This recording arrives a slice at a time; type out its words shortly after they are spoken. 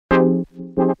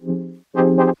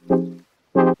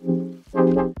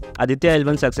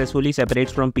Aditya-L1 successfully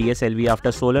separates from PSLV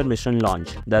after solar mission launch.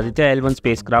 The Aditya-L1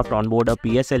 spacecraft on board a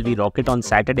PSLV rocket on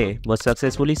Saturday was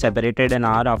successfully separated an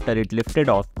hour after it lifted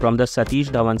off from the Satish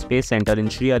Dhawan Space Center in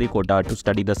Sriharikota to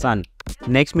study the sun.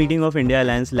 Next meeting of India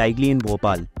Alliance likely in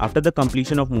Bhopal. After the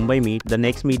completion of Mumbai meet, the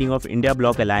next meeting of India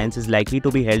Bloc Alliance is likely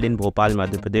to be held in Bhopal,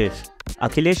 Madhya Pradesh.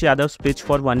 Akhilesh Yadav's pitch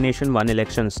for One Nation One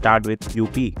Election start with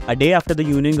UP. A day after the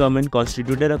Union government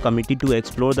constituted a committee to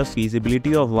explore the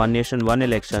feasibility of One Nation One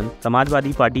Election,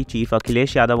 Samajwadi Party chief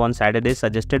Akhilesh Yadav on Saturday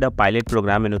suggested a pilot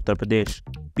program in Uttar Pradesh.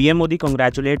 PM Modi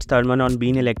congratulates Thurman on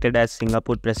being elected as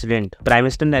Singapore president. Prime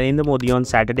Minister Narendra Modi on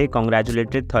Saturday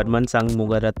congratulated Thurman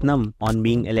Sangmugaratnam on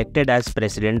being elected as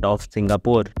president of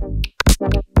Singapore.